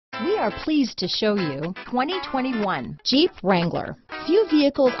We are pleased to show you 2021 Jeep Wrangler. Few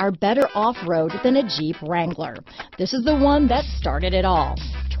vehicles are better off-road than a Jeep Wrangler. This is the one that started it all.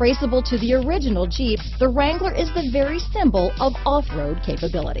 Traceable to the original Jeep, the Wrangler is the very symbol of off-road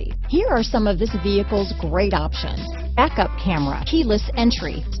capability. Here are some of this vehicle's great options: backup camera, keyless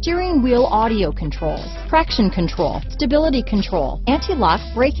entry, steering wheel audio controls, traction control, stability control, anti-lock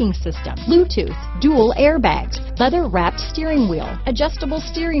braking system, Bluetooth, dual airbags, leather-wrapped steering wheel, adjustable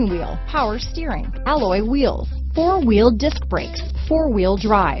steering wheel, power steering, alloy wheels, four-wheel disc brakes, four-wheel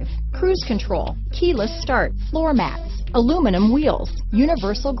drive, cruise control, keyless start, floor mats, aluminum wheels,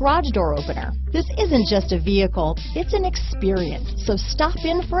 universal garage door opener. This isn't just a vehicle, it's an experience. So stop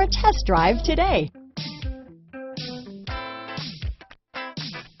in for a test drive today.